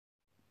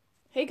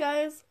Hey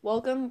guys,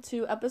 welcome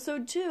to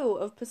episode 2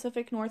 of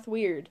Pacific North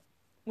Weird.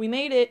 We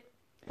made it.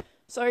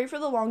 Sorry for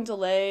the long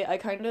delay. I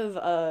kind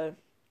of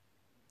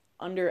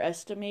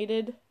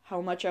underestimated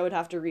how much I would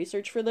have to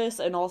research for this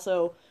and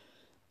also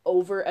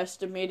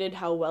overestimated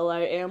how well I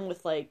am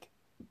with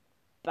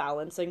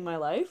balancing my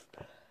life.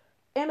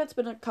 And it's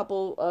been a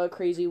couple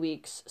crazy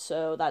weeks,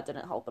 so that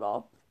didn't help at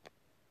all.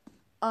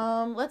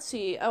 Let's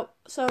see.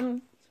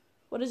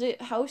 What is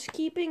it?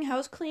 Housekeeping?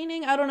 House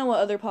cleaning? I don't know what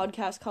other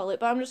podcasts call it,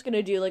 but I'm just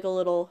gonna do a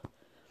little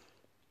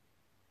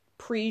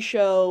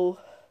pre-show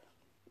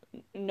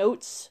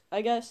notes,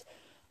 I guess.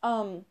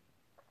 So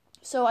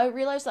I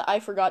realized that I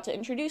forgot to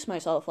introduce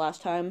myself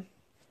last time.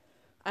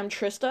 I'm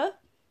Trista.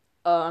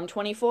 I'm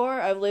 24.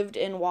 I've lived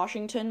in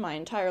Washington my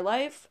entire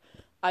life.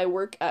 I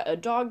work at a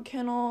dog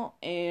kennel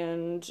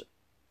and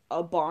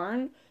a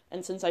barn,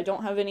 and since I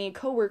don't have any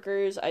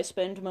coworkers, I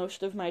spend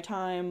most of my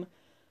time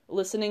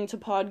listening to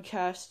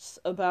podcasts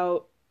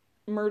about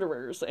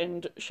murderers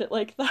and shit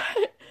like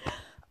that.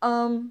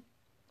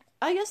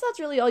 I guess that's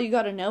really all you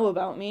gotta know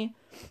about me.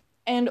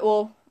 And,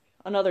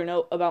 another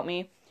note about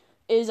me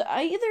is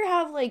I either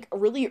have,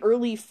 really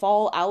early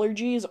fall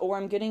allergies or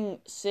I'm getting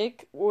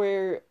sick,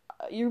 where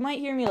you might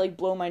hear me,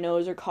 blow my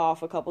nose or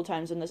cough a couple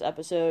times in this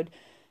episode.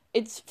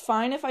 It's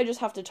fine if I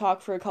just have to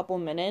talk for a couple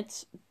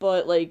minutes,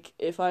 but,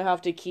 if I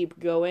have to keep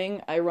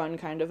going, I run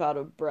kind of out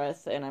of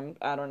breath, and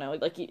I don't know,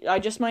 I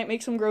just might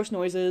make some gross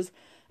noises,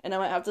 and I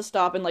might have to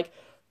stop and,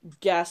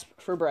 gasp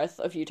for breath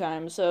a few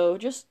times, so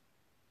just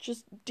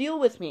deal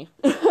with me.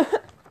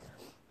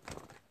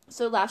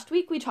 So last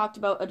week we talked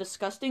about a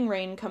disgusting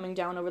rain coming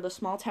down over the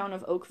small town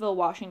of Oakville,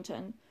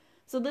 Washington.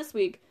 So this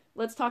week,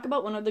 let's talk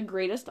about one of the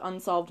greatest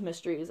unsolved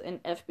mysteries in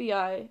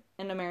FBI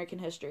and American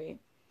history.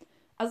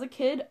 As a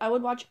kid, I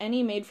would watch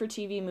any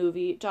made-for-TV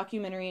movie,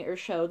 documentary, or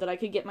show that I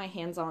could get my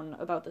hands on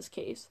about this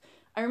case.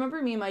 I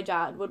remember me and my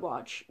dad would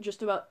watch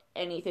just about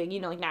anything,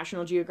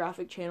 National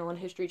Geographic Channel and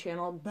History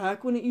Channel,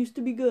 back when it used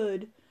to be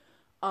good.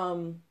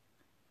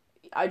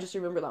 I just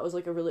remember that was,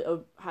 a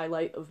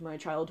highlight of my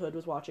childhood,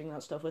 was watching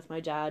that stuff with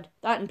my dad.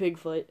 That and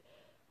Bigfoot.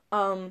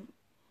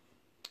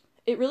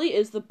 It really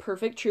is the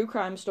perfect true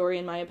crime story,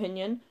 in my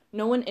opinion.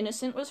 No one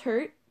innocent was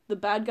hurt, the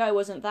bad guy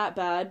wasn't that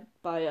bad,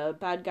 by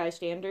bad guy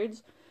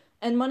standards,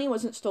 and money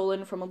wasn't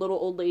stolen from a little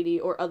old lady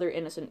or other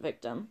innocent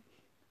victim.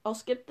 I'll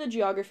skip the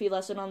geography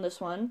lesson on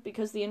this one,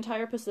 because the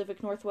entire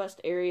Pacific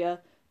Northwest area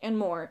and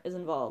more is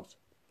involved.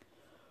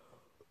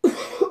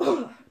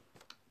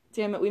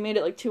 Damn it, we made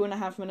it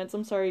 2.5 minutes,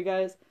 I'm sorry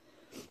guys.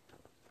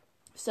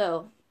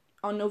 So,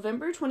 on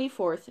November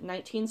 24th,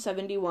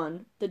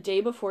 1971, the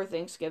day before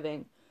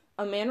Thanksgiving,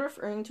 a man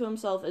referring to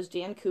himself as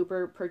Dan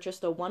Cooper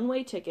purchased a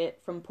one-way ticket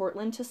from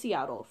Portland to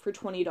Seattle for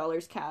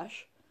 $20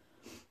 cash.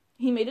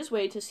 He made his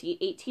way to seat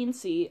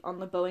 18C on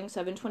the Boeing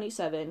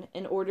 727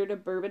 and ordered a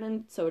bourbon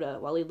and soda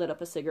while he lit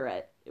up a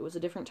cigarette. It was a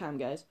different time,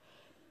 guys.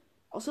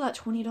 Also, that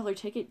 $20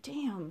 ticket,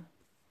 damn.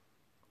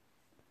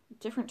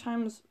 Different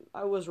times,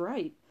 I was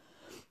right.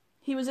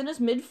 He was in his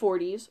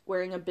mid-40s,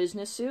 wearing a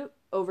business suit,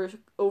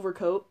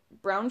 overcoat,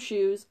 brown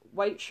shoes,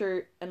 white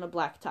shirt, and a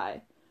black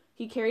tie.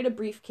 He carried a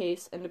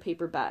briefcase and a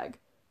paper bag.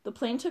 The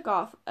plane took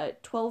off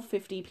at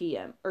 2:50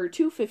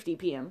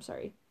 p.m.,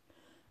 sorry.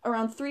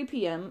 Around 3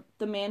 p.m.,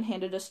 the man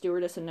handed a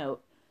stewardess a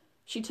note.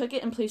 She took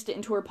it and placed it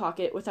into her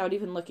pocket without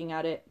even looking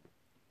at it.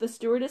 The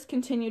stewardess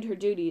continued her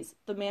duties,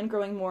 the man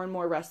growing more and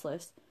more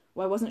restless.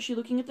 Why wasn't she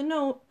looking at the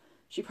note?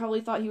 She probably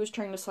thought he was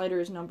trying to slide her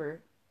his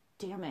number.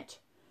 Damn it.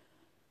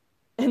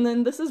 And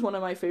then this is one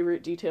of my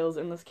favorite details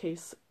in this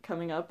case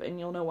coming up, and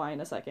you'll know why in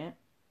a second.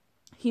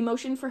 He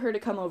motioned for her to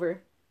come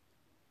over.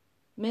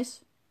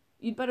 Miss,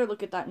 you'd better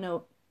look at that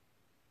note.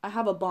 I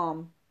have a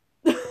bomb.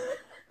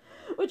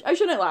 Which, I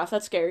shouldn't laugh,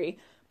 that's scary.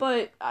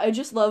 But I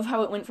just love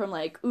how it went from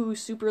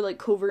super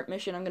covert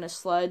mission, I'm gonna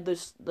slide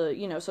this,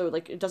 so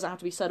it doesn't have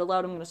to be said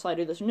aloud, I'm gonna slide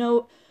her this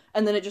note,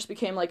 and then it just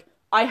became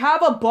I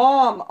have a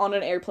bomb on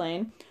an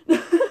airplane.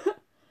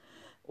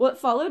 What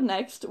followed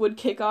next would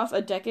kick off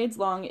a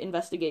decades-long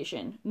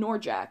investigation,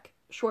 NORJAC,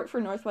 short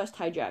for Northwest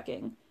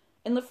Hijacking.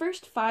 In the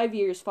first 5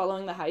 years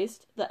following the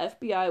heist, the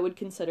FBI would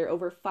consider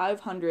over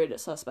 500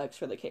 suspects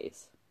for the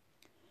case.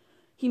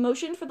 He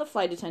motioned for the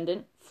flight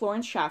attendant,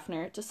 Florence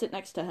Schaffner, to sit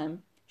next to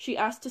him. She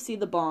asked to see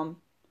the bomb.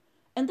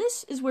 And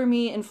this is where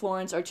me and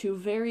Florence are two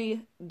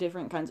very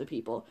different kinds of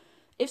people.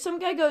 If some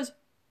guy goes,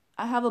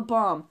 I have a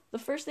bomb, the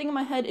first thing in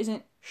my head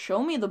isn't,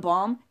 show me the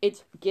bomb,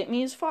 it's get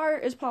me as far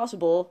as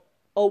possible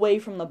away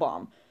from the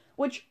bomb.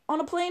 Which,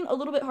 on a plane, a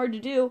little bit hard to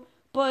do,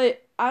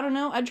 but, I don't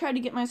know, I'd try to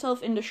get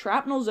myself into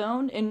shrapnel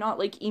zone and not,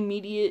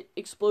 immediate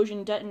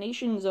explosion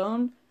detonation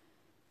zone,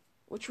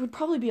 which would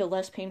probably be a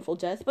less painful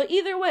death, but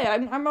either way,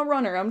 I'm a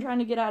runner, I'm trying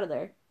to get out of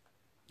there.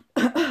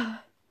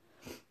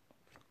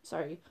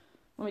 Sorry.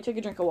 Let me take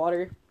a drink of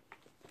water.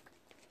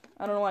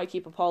 I don't know why I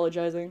keep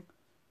apologizing.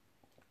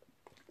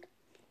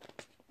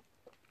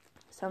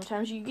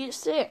 Sometimes you get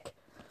sick.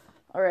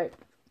 Alright.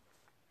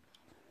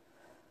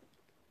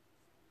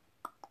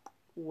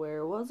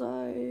 Where was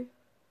I?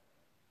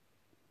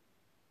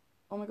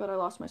 Oh my god, I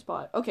lost my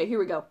spot. Okay, here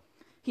we go.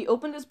 He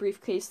opened his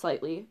briefcase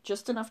slightly,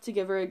 just enough to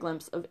give her a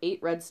glimpse of 8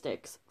 red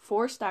sticks,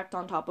 4 stacked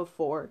on top of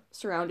 4,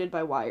 surrounded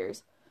by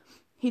wires.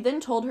 He then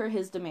told her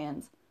his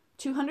demands: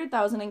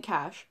 $200,000 in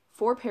cash,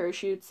 4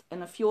 parachutes,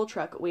 and a fuel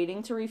truck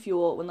waiting to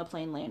refuel when the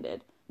plane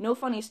landed. No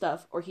funny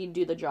stuff, or he'd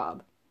do the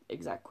job.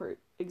 Exact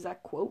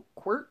quote?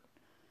 Quirt?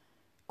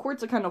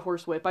 Quirt's a kind of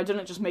horsewhip. I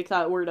didn't just make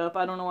that word up.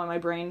 I don't know why my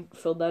brain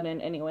filled that in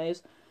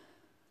anyways.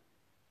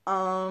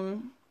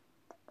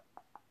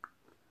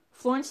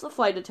 Florence, the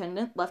flight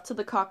attendant, left to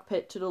the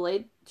cockpit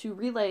to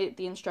relay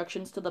the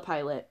instructions to the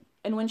pilot,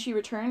 and when she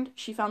returned,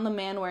 she found the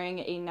man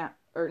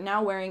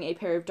now wearing a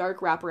pair of dark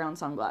wraparound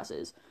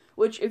sunglasses,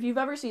 which, if you've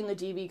ever seen the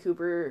D.B.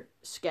 Cooper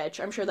sketch,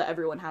 I'm sure that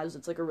everyone has.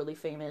 It's like a really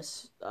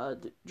famous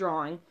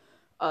drawing.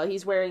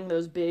 He's wearing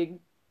those big,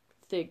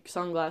 thick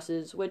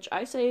sunglasses, which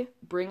I say,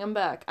 bring them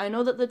back. I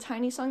know that the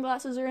tiny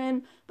sunglasses are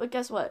in, but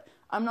guess what?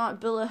 I'm not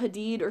Billa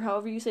Hadid, or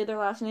however you say their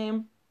last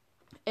name.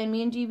 And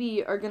me and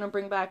DB are gonna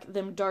bring back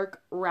them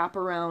dark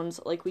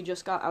wraparounds like we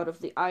just got out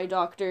of the eye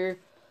doctor.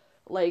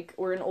 Like,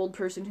 we're an old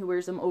person who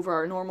wears them over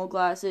our normal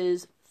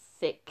glasses.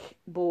 Thick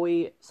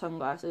boy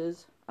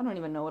sunglasses. I don't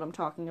even know what I'm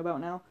talking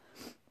about now.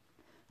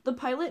 The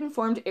pilot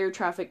informed air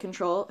traffic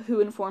control, who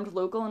informed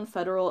local and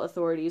federal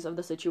authorities of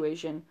the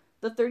situation.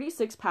 The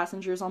 36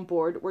 passengers on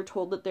board were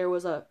told that there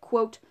was a,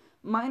 quote,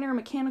 minor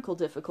mechanical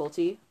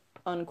difficulty,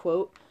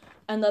 unquote,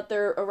 and that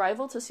their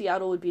arrival to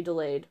Seattle would be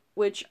delayed,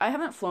 which I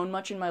haven't flown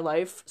much in my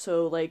life,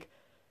 so, like,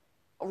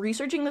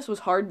 researching this was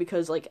hard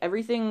because, like,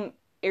 everything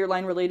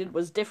airline-related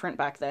was different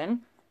back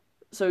then,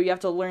 so you have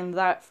to learn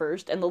that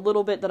first, and the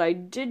little bit that I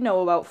did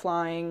know about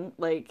flying,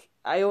 like,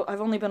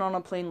 I've only been on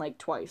a plane, like,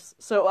 twice,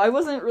 so I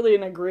wasn't really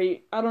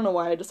I don't know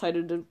why I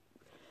decided to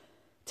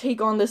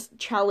take on this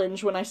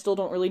challenge when I still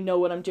don't really know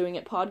what I'm doing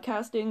at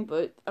podcasting,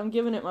 but I'm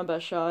giving it my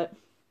best shot.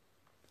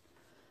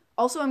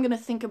 Also, I'm gonna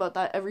think about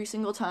that every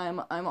single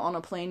time I'm on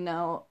a plane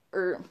now,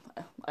 or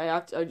I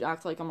act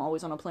like I'm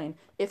always on a plane.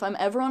 If I'm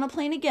ever on a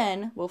plane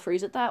again, we'll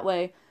phrase it that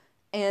way,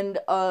 and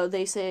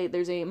they say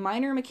there's a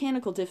minor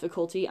mechanical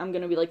difficulty, I'm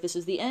gonna be like, this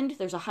is the end,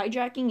 there's a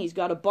hijacking, he's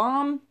got a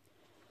bomb.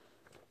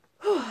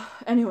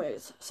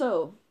 Anyways,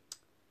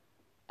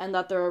 and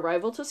that their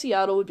arrival to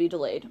Seattle would be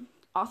delayed.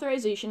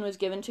 Authorization was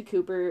given to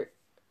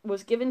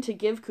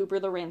give Cooper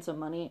the ransom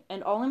money,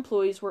 and all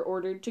employees were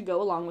ordered to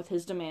go along with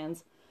his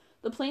demands.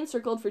 The plane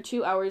circled for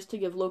 2 hours to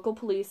give local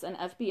police and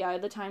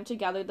FBI the time to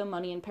gather the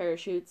money and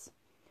parachutes.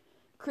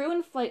 Crew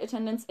and flight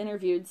attendants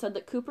interviewed said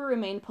that Cooper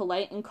remained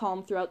polite and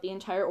calm throughout the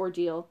entire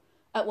ordeal.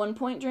 At one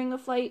point during the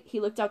flight, he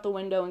looked out the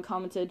window and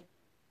commented,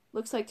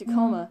 "Looks like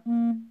Tacoma,"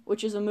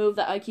 which is a move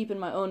that I keep in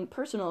my own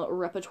personal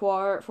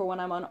repertoire for when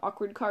I'm on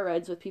awkward car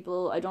rides with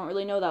people I don't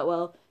really know that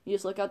well. You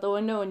just look out the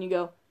window and you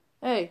go,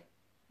 "Hey,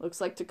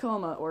 looks like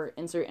Tacoma," or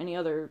insert any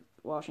other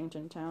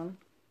Washington town.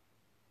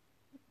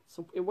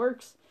 So it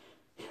works.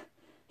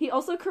 He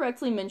also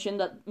correctly mentioned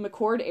that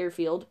McChord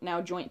Airfield,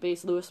 now Joint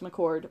Base Lewis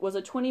McChord, was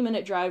a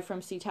 20-minute drive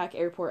from SeaTac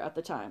Airport at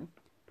the time.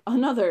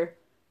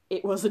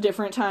 It was a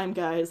different time,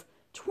 guys.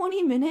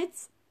 20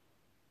 minutes?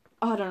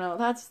 I don't know,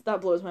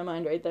 that blows my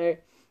mind right there.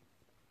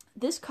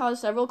 This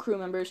caused several crew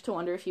members to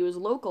wonder if he was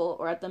local,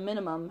 or at the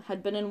minimum,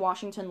 had been in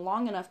Washington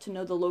long enough to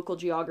know the local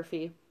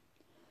geography.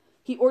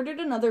 He ordered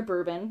another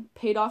bourbon,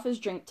 paid off his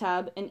drink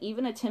tab, and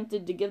even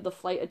attempted to give the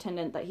flight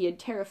attendant that he had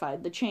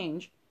terrified the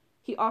change.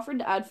 He offered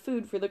to add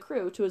food for the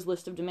crew to his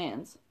list of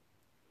demands.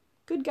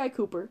 Good guy,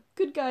 Cooper.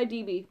 Good guy,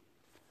 DB.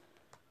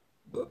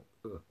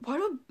 Why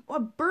do I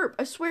burp?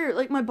 I swear,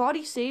 like, my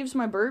body saves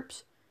my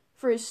burps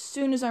for as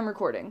soon as I'm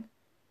recording.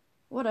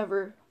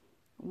 Whatever.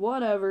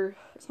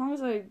 As long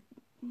as I'm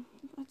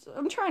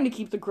trying to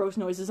keep the gross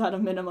noises at a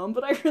minimum,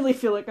 but I really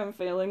feel like I'm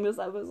failing this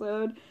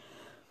episode.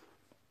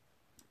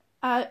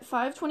 At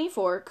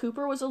 5:24,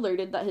 Cooper was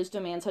alerted that his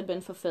demands had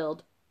been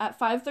fulfilled. At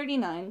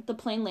 5:39, the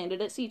plane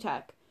landed at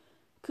SeaTac.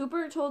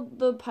 Cooper told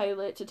the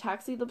pilot to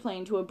taxi the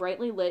plane to a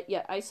brightly lit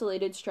yet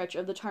isolated stretch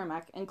of the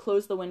tarmac and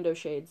close the window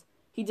shades.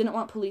 He didn't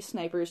want police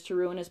snipers to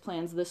ruin his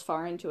plans this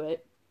far into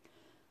it.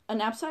 A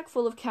knapsack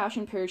full of cash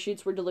and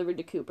parachutes were delivered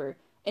to Cooper.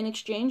 In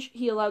exchange,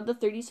 he allowed the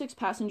 36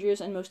 passengers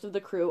and most of the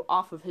crew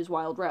off of his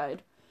wild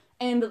ride.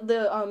 And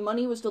the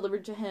money was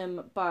delivered to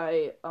him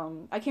by,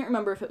 I can't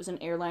remember if it was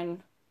an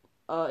airline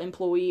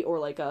employee or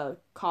like a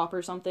cop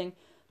or something,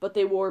 but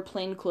they wore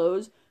plain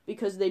clothes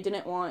because they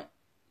didn't want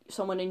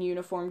someone in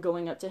uniform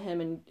going up to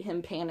him and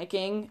him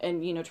panicking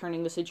and,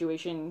 turning the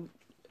situation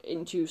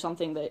into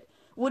something that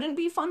wouldn't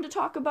be fun to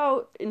talk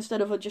about instead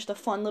of just a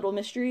fun little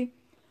mystery.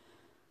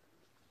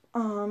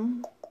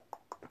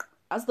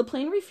 As the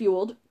plane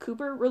refueled,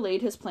 Cooper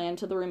relayed his plan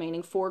to the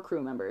remaining 4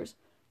 crew members.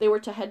 They were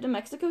to head to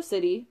Mexico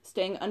City,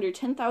 staying under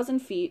 10,000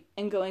 feet,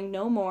 and going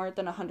no more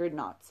than 100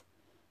 knots.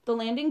 The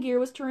landing gear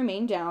was to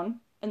remain down,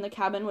 and the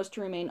cabin was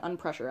to remain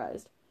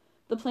unpressurized.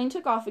 The plane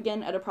took off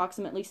again at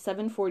approximately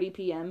 7:40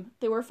 p.m.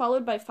 They were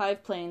followed by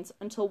 5 planes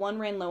until one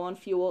ran low on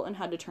fuel and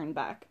had to turn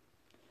back.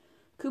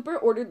 Cooper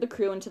ordered the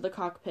crew into the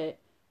cockpit.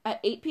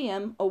 At 8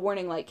 p.m., a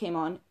warning light came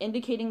on,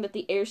 indicating that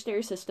the air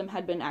stair system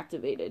had been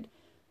activated.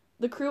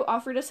 The crew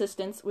offered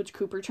assistance, which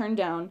Cooper turned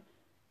down.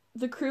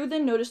 The crew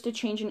then noticed a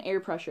change in air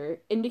pressure,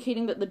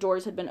 indicating that the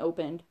doors had been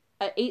opened.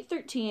 At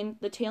 8:13,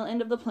 the tail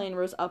end of the plane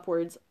rose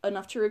upwards,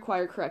 enough to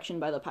require correction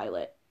by the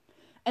pilot.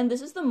 And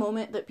this is the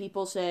moment that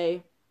people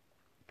say,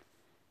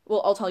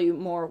 well, I'll tell you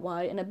more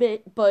why in a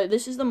bit, but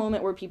this is the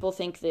moment where people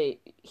think that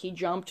he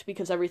jumped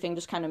because everything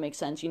just kind of makes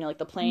sense, like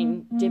the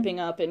plane dipping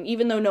up, and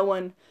even though no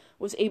one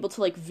was able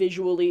to,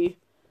 visually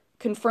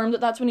confirm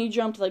that that's when he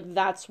jumped,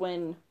 that's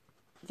when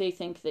they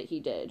think that he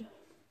did.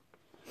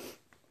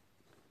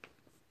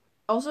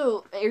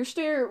 Also, air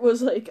stare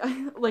was,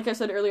 like I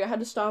said earlier, I had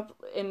to stop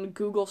and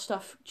Google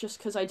stuff just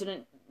because I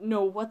didn't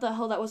know what the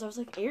hell that was. I was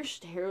like, air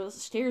stare?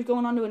 Stairs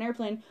going onto an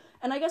airplane?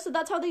 And I guess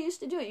that's how they used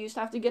to do it. You used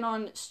to have to get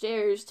on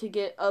stairs to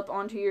get up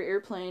onto your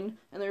airplane,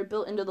 and they were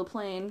built into the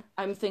plane.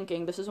 I'm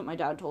thinking, this is what my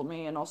dad told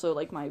me, and also,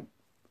 my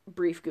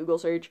brief Google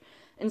search.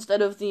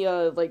 Instead of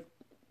the,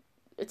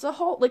 it's a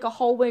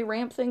hallway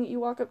ramp thing that you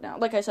walk up now.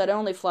 Like I said, I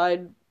only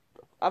flied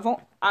on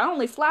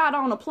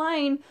a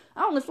plane.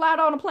 I only flied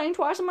on a plane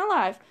twice in my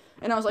life.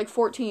 And I was,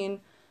 14.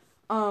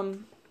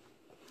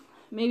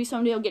 Maybe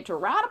someday I'll get to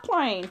ride a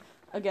plane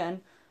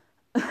again.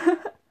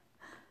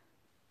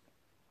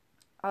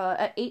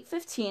 At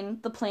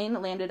 8:15, the plane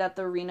landed at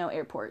the Reno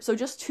airport, so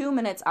just 2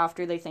 minutes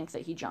after they think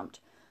that he jumped.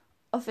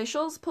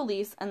 Officials,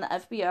 police, and the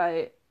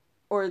FBI,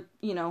 or,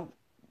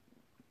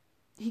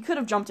 he could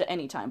have jumped at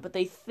any time, but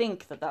they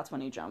think that that's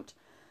when he jumped.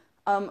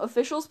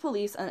 Officials,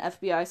 police, and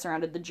FBI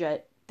surrounded the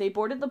jet. They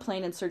boarded the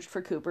plane and searched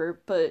for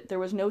Cooper, but there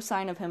was no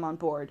sign of him on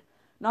board.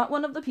 Not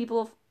one of the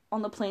people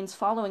on the planes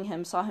following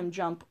him saw him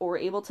jump or were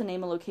able to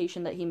name a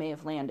location that he may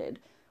have landed,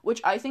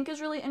 which I think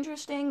is really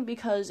interesting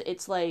because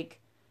it's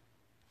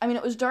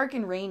it was dark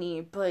and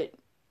rainy, but,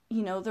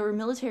 there were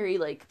military,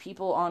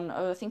 people on,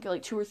 I think,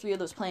 2 or 3 of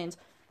those planes,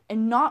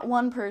 and not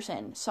one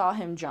person saw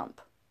him jump.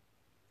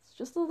 It's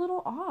just a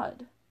little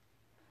odd.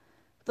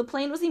 The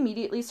plane was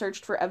immediately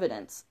searched for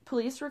evidence.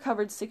 Police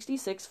recovered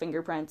 66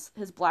 fingerprints,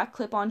 his black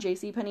clip-on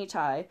JCPenney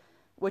tie,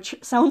 which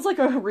sounds like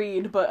a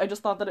read, but I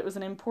just thought that it was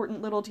an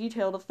important little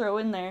detail to throw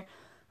in there.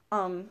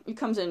 It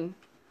comes in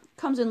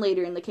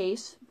later in the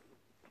case.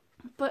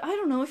 But I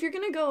don't know, if you're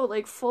gonna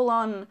go,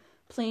 full-on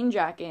plane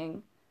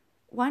jacking,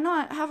 why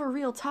not have a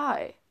real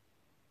tie?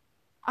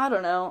 I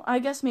don't know. I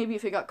guess maybe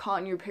if it got caught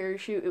in your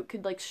parachute, it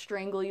could,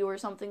 strangle you or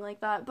something like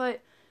that.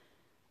 But,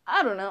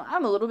 I don't know.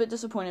 I'm a little bit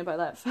disappointed by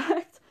that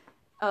fact.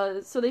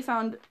 So they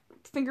found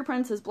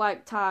fingerprints, his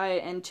black tie,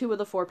 and 2 of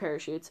the 4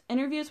 parachutes.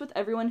 Interviews with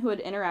everyone who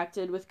had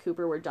interacted with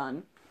Cooper were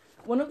done.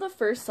 One of the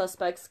first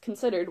suspects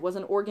considered was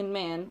an Oregon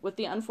man with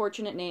the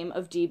unfortunate name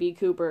of D.B.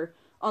 Cooper,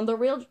 on the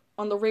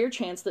rare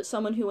chance that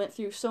someone who went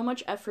through so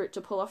much effort to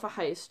pull off a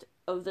heist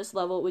of this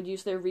level would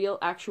use their real,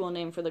 actual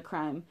name for the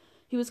crime.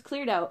 He was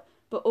cleared out,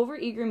 but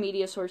overeager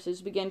media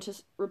sources began to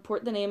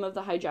report the name of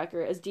the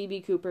hijacker as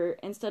D.B. Cooper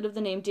instead of the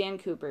name Dan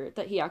Cooper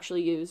that he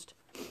actually used.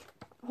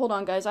 Hold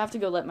on, guys, I have to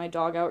go let my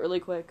dog out really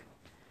quick.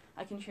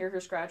 I can hear her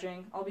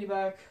scratching. I'll be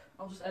back.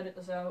 I'll just edit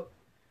this out.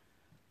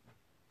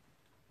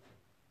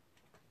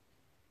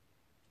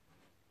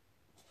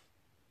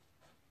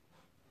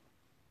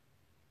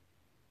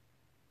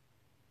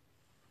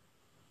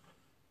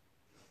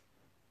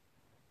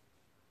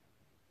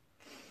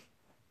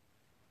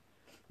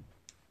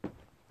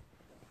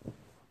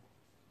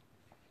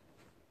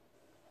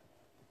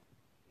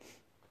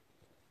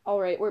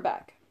 Alright, we're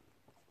back.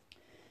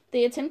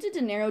 They attempted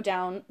to narrow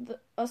down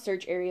a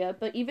search area,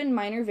 but even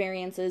minor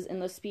variances in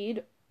the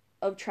speed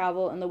of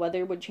travel and the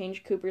weather would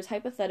change Cooper's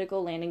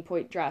hypothetical landing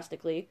point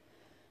drastically.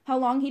 How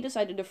long he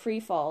decided to free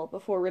fall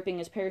before ripping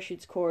his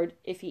parachute's cord,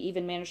 if he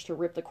even managed to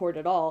rip the cord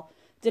at all,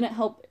 didn't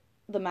help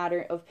the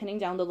matter of pinning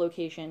down the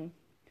location.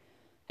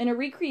 In a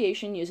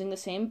recreation using the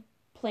same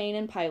plane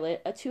and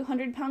pilot, a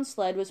 200-pound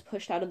sled was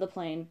pushed out of the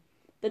plane.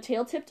 The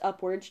tail tipped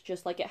upwards,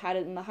 just like it had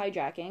in the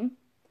hijacking.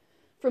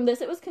 From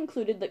this, it was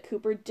concluded that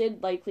Cooper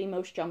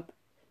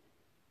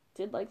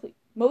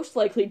most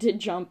likely did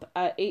jump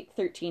at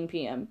 8:13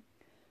 p.m.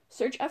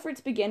 Search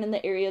efforts began in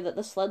the area that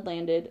the sled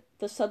landed,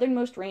 the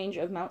southernmost range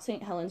of Mount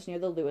St. Helens near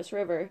the Lewis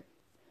River.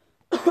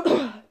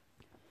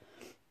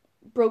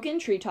 Broken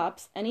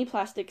treetops, any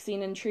plastic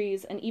seen in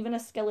trees, and even a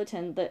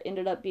skeleton that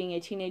ended up being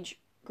a teenage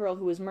girl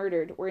who was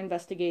murdered were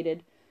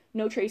investigated.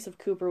 No trace of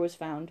Cooper was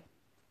found.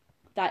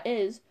 That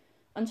is,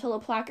 until a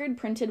placard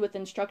printed with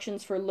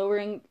instructions for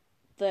lowering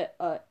the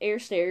air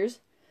stairs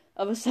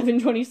of a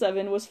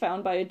 727 was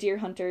found by a deer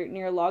hunter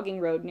near a logging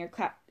road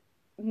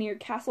near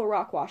Castle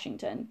Rock,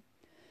 Washington.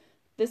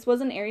 This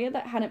was an area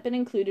that hadn't been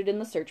included in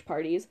the search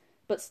parties,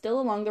 but still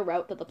along the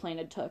route that the plane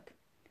had took.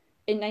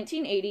 In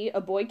 1980,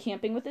 a boy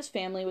camping with his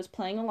family was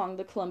playing along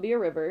the Columbia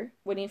River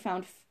when he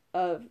found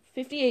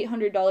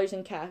 $5,800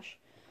 in cash.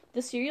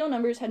 The serial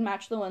numbers had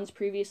matched the ones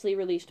previously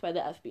released by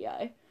the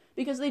FBI.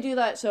 Because they do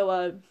that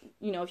so,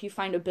 if you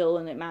find a bill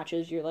and it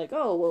matches, you're like,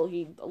 oh, well,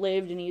 he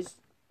lived and he's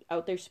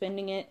out there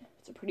spending it.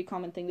 It's a pretty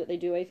common thing that they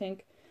do, I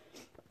think.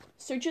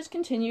 Searches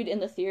continued in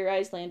the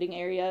theorized landing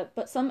area,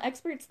 but some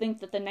experts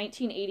think that the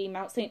 1980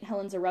 Mount St.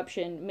 Helens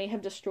eruption may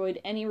have destroyed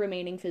any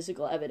remaining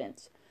physical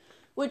evidence.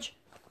 Which,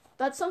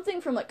 That's something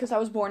from, like, because I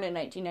was born in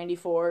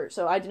 1994,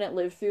 so I didn't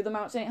live through the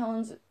Mount St.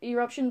 Helens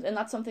eruptions, and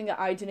that's something that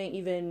I didn't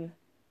even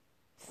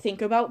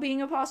think about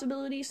being a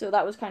possibility, so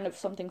that was kind of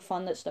something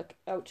fun that stuck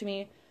out to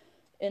me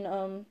in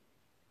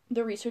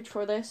the research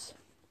for this.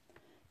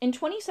 In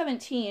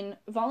 2017,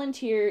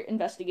 volunteer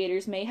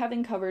investigators may have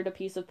uncovered a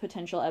piece of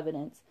potential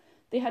evidence.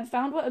 They had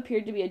found what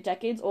appeared to be a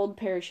decades-old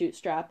parachute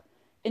strap.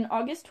 In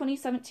August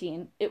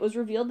 2017, it was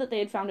revealed that they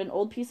had found an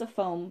old piece of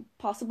foam,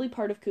 possibly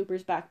part of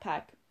Cooper's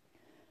backpack.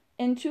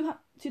 In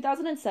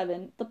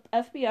 2007, the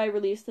FBI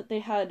released that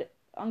they had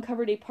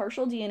uncovered a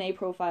partial DNA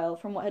profile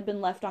from what had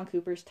been left on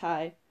Cooper's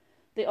tie.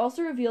 They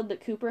also revealed that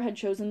Cooper had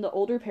chosen the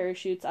older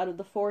parachutes out of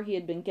the 4 he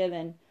had been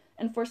given,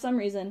 and for some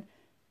reason,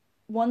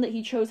 one that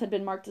he chose had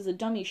been marked as a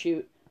dummy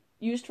chute,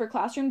 used for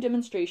classroom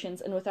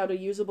demonstrations and without a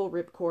usable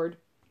ripcord.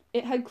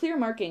 It had clear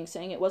markings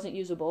saying it wasn't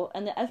usable,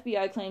 and the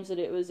FBI claims that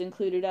it was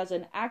included as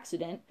an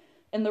accident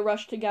in the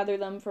rush to gather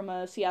them from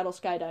a Seattle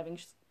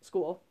skydiving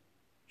school.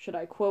 Should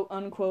I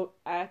quote-unquote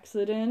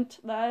accident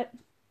that?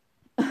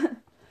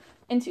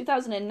 In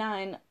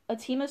 2009, a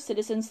team of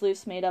citizen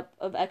sleuths made up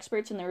of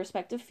experts in their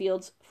respective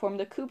fields formed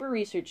the Cooper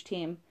Research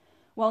Team.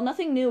 While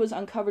nothing new was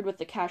uncovered with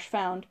the cache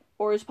found,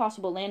 or his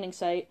possible landing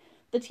site,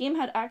 the team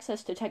had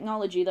access to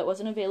technology that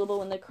wasn't available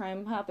when the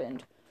crime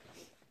happened.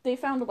 They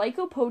found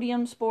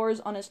lycopodium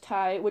spores on his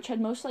tie, which had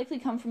most likely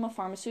come from a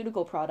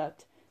pharmaceutical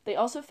product. They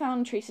also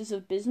found traces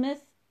of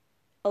bismuth,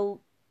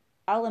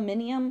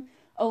 aluminium,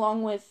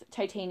 along with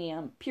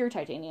titanium, pure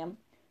titanium.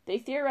 They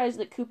theorized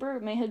that Cooper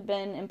may have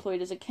been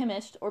employed as a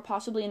chemist or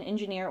possibly an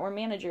engineer or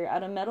manager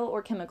at a metal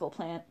or chemical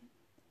plant.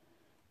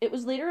 It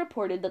was later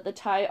reported that the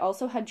tie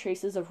also had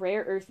traces of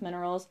rare earth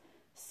minerals,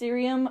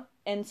 cerium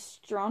and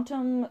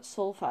strontium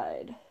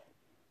sulfide,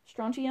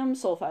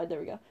 there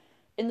we go.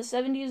 In the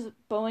 70s,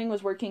 Boeing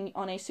was working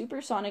on a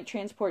supersonic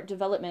transport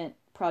development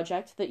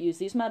project that used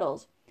these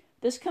metals.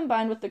 This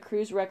combined with the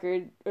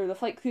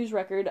flight crews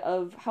record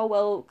of how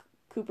well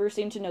Cooper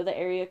seemed to know the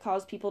area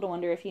caused people to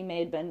wonder if he may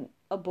have been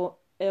a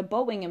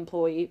Boeing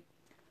employee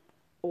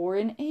or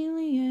an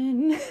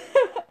alien.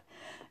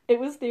 It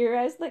was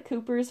theorized that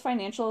Cooper's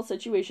financial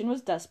situation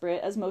was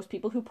desperate, as most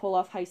people who pull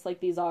off heists like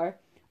these are,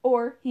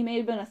 or he may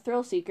have been a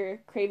thrill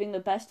seeker, craving the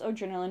best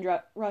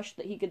adrenaline rush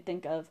that he could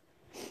think of.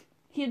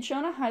 He had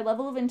shown a high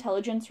level of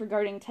intelligence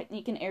regarding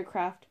technique in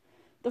aircraft.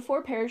 The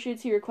 4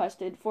 parachutes he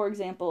requested, for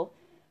example,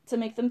 to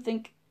make them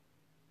think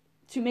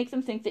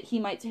that he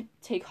might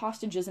take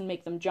hostages and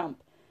make them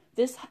jump.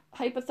 This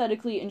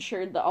hypothetically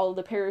ensured that all of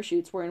the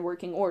parachutes were in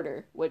working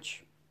order,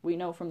 which we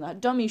know from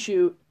that dummy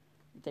chute,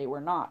 they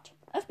were not.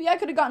 FBI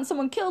could have gotten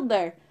someone killed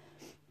there.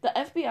 The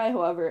FBI,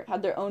 however,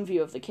 had their own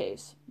view of the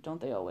case. Don't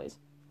they always?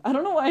 I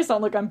don't know why I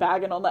sound like I'm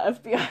bagging on the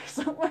FBI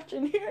so much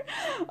in here.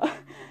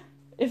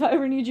 If I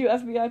ever need you,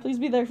 FBI, please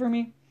be there for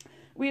me.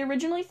 We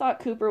originally thought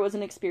Cooper was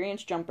an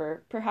experienced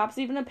jumper, perhaps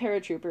even a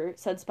paratrooper,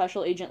 said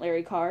Special Agent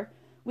Larry Carr.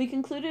 We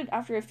concluded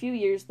after a few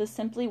years this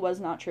simply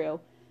was not true.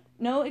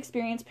 No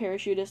experienced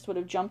parachutist would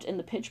have jumped in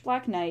the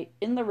pitch-black night,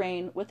 in the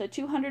rain, with a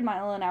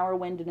 200-mile-an-hour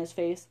wind in his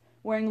face,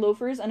 wearing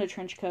loafers and a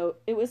trench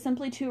coat. It was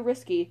simply too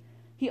risky.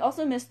 He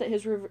also missed that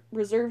his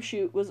reserve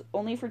chute was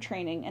only for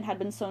training and had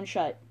been sewn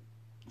shut,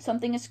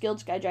 something a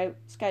skilled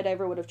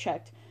skydiver would have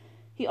checked.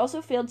 He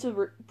also failed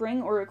to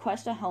bring or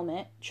request a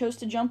helmet, chose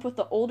to jump with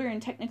the older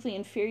and technically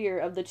inferior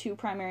of the 2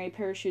 primary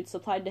parachutes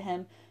supplied to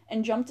him,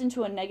 and jumped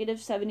into a negative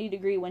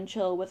 70-degree wind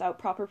chill without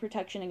proper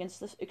protection against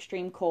the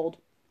extreme cold.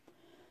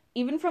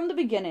 Even from the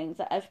beginning,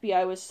 the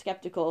FBI was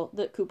skeptical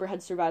that Cooper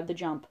had survived the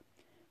jump.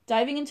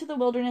 Diving into the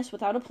wilderness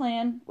without a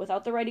plan,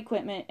 without the right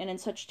equipment, and in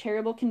such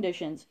terrible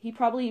conditions, he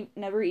probably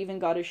never even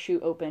got his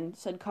chute open,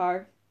 said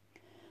Carr.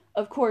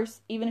 Of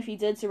course, even if he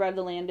did survive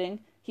the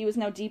landing, he was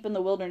now deep in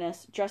the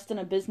wilderness, dressed in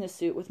a business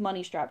suit with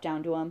money strapped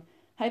down to him.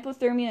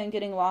 Hypothermia and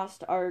getting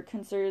lost are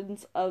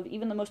concerns of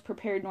even the most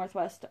prepared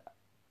Northwest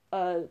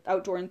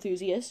outdoor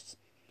enthusiasts.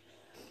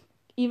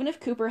 Even if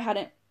Cooper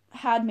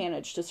had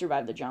managed to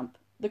survive the jump,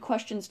 the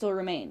question still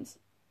remains: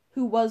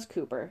 who was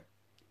Cooper?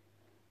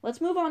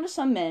 Let's move on to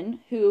some men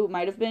who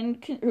might have been,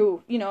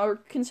 are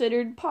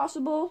considered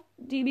possible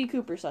D.B.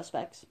 Cooper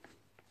suspects.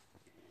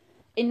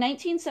 In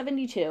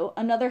 1972,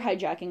 another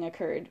hijacking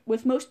occurred,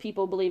 with most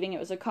people believing it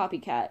was a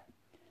copycat.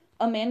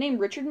 A man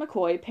named Richard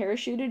McCoy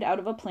parachuted out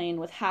of a plane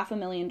with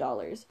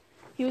 $500,000.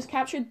 He was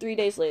captured 3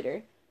 days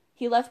later.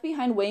 He left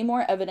behind way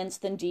more evidence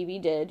than D.B.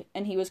 did,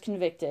 and he was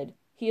convicted.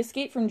 He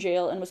escaped from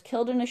jail and was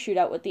killed in a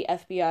shootout with the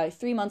FBI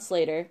 3 months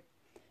later.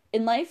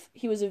 In life,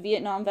 he was a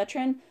Vietnam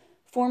veteran,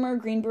 former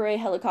Green Beret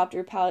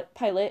helicopter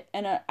pilot,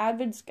 and an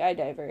avid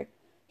skydiver.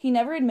 He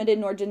never admitted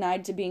nor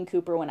denied to being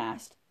Cooper when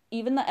asked.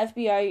 Even the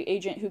FBI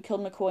agent who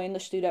killed McCoy in the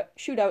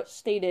shootout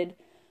stated,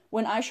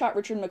 "When I shot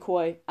Richard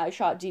McCoy, I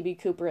shot D.B.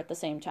 Cooper at the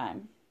same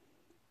time."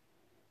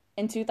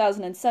 In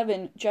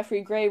 2007, Jeffrey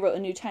Gray wrote a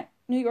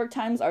New York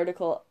Times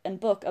article and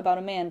book about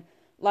a man,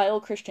 Lyle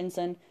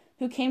Christensen,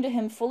 who came to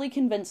him fully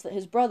convinced that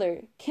his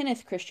brother,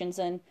 Kenneth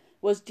Christensen,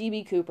 was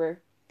D.B.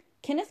 Cooper.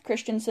 Kenneth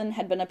Christensen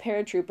had been a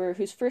paratrooper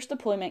whose first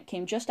deployment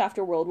came just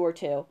after World War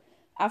II.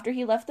 After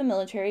he left the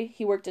military,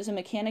 he worked as a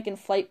mechanic and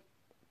flight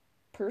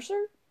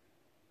purser?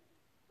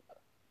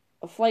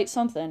 A flight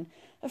something,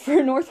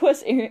 for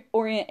Northwest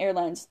Orient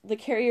Airlines, the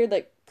carrier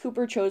that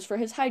Cooper chose for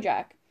his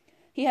hijack.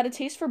 He had a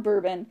taste for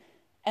bourbon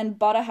and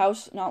bought a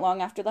house not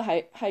long after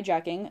the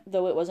hijacking,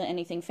 though it wasn't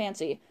anything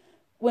fancy.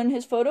 When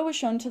his photo was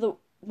shown to the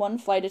one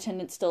flight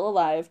attendant still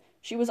alive,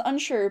 she was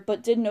unsure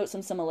but did note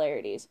some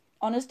similarities.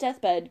 On his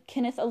deathbed,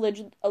 Kenneth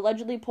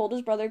allegedly pulled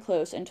his brother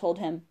close and told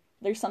him,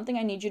 "There's something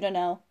I need you to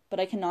know, but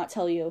I cannot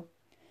tell you."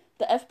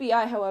 The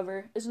FBI,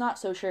 however, is not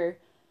so sure.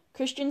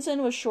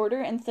 Christensen was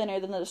shorter and thinner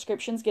than the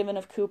descriptions given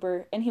of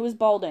Cooper, and he was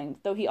balding,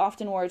 though he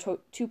often wore a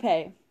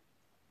toupee.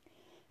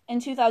 In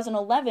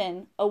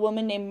 2011, a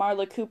woman named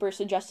Marla Cooper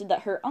suggested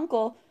that her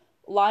uncle,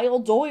 Lyle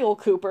Doyle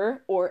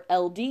Cooper, or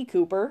L.D.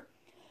 Cooper,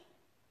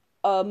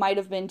 might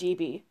have been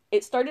DB.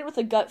 It started with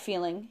a gut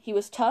feeling. He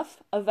was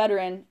tough, a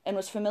veteran, and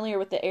was familiar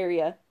with the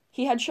area.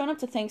 He had shown up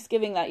to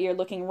Thanksgiving that year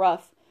looking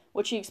rough,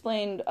 which he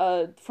explained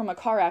from a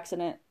car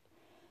accident.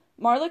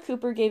 Marla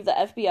Cooper gave the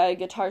FBI a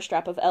guitar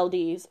strap of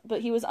LD's,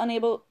 but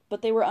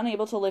they were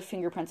unable to lift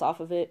fingerprints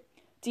off of it.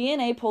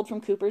 DNA pulled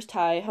from Cooper's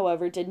tie,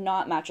 however, did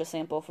not match a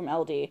sample from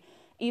LD.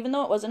 Even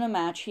though it wasn't a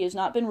match, he has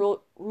not been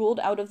ruled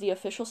out of the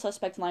official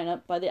suspect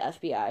lineup by the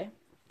FBI.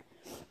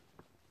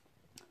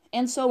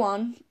 And so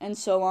on, and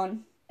so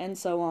on, and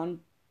so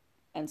on,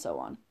 and so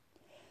on.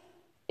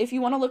 If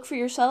you want to look for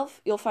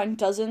yourself, you'll find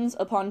dozens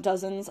upon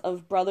dozens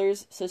of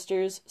brothers,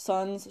 sisters,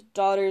 sons,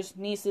 daughters,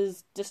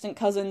 nieces, distant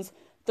cousins,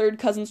 third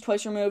cousins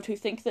twice removed who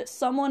think that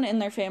someone in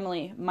their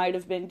family might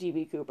have been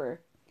D.B.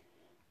 Cooper.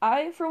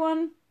 I, for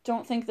one,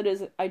 don't think that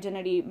his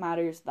identity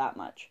matters that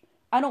much.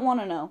 I don't want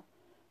to know.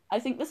 I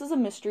think this is a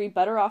mystery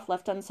better off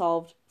left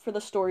unsolved for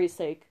the story's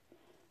sake.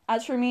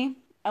 As for me,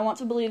 I want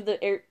to believe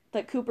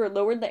that Cooper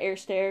lowered the air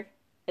stair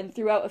and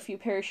threw out a few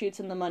parachutes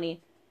and the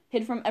money,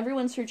 hid from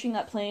everyone searching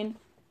that plane,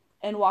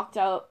 and walked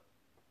out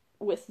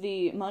with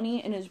the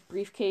money in his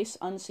briefcase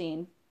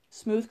unseen.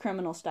 Smooth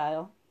criminal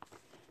style.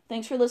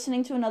 Thanks for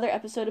listening to another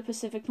episode of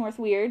Pacific North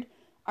Weird.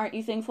 Aren't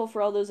you thankful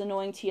for all those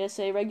annoying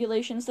TSA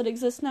regulations that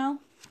exist now?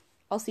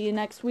 I'll see you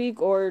next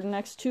week or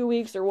next 2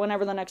 weeks or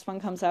whenever the next one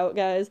comes out,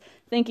 guys.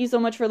 Thank you so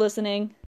much for listening.